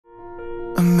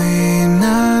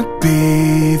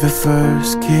the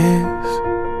first kiss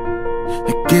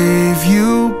that gave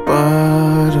you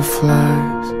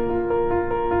butterflies,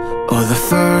 or the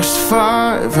first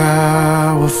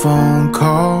 5-hour phone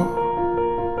call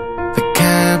that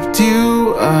kept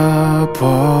you up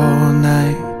all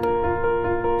night.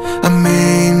 I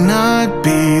may not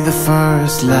be the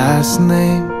first last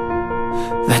name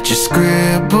that you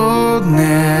scribbled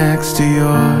next to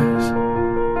yours,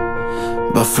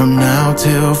 but from now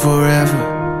till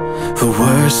forever, for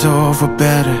worse or for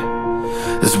better,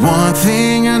 there's one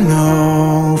thing I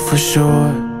know for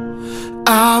sure.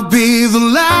 I'll be the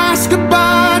last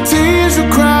goodbye tears you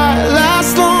cry,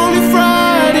 last lonely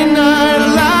Friday night,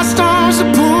 last arms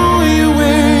that pull you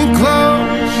in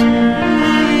close,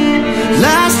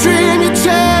 last dream you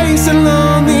chase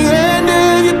along the end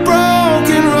of your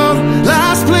broken road,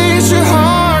 last place your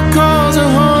heart calls a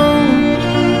home.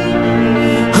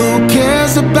 Who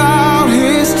cares about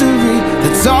history?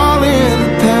 That's all in the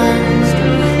past.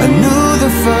 I knew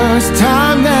the first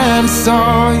time that I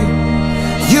saw you,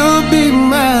 you'll be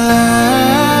my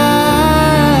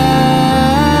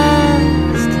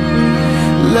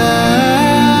last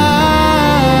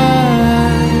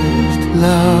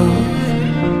love.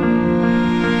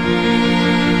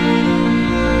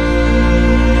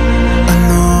 I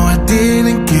know I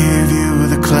didn't give you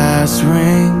the class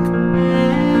ring,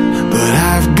 but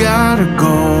I've got a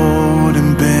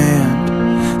golden band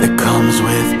that comes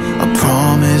with a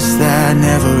promise that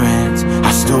never ends.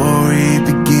 Our story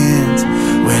begins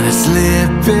when I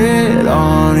slip it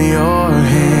on your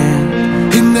hand.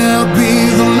 And there'll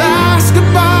be the last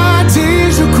goodbye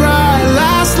tears you cry,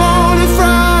 last lonely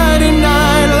Friday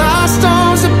night, last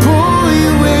arms that pull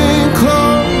you in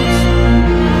close,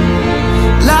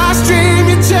 last dream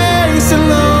you chase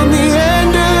along the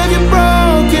end of your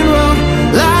broken road,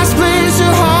 last place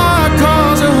your heart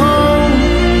calls a home.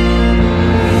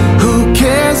 Who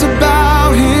cares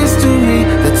about history?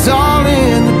 That's all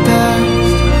in the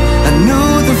past. I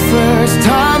knew the first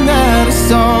time that I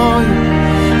saw you,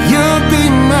 you'd be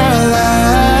my last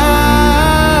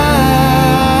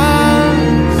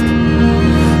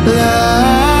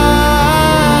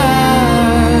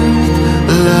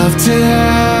love to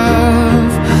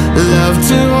have, love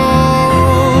to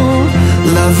hold,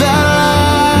 love that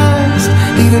lasts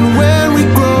even when we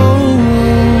grow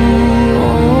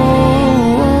old.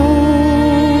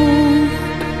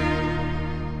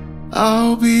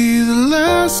 I'll be the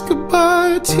last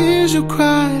goodbye tears you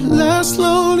cried, last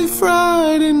lonely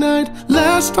Friday night,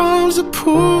 last arms that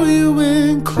pull you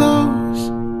in close,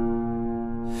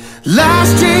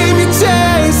 last dream you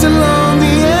chase along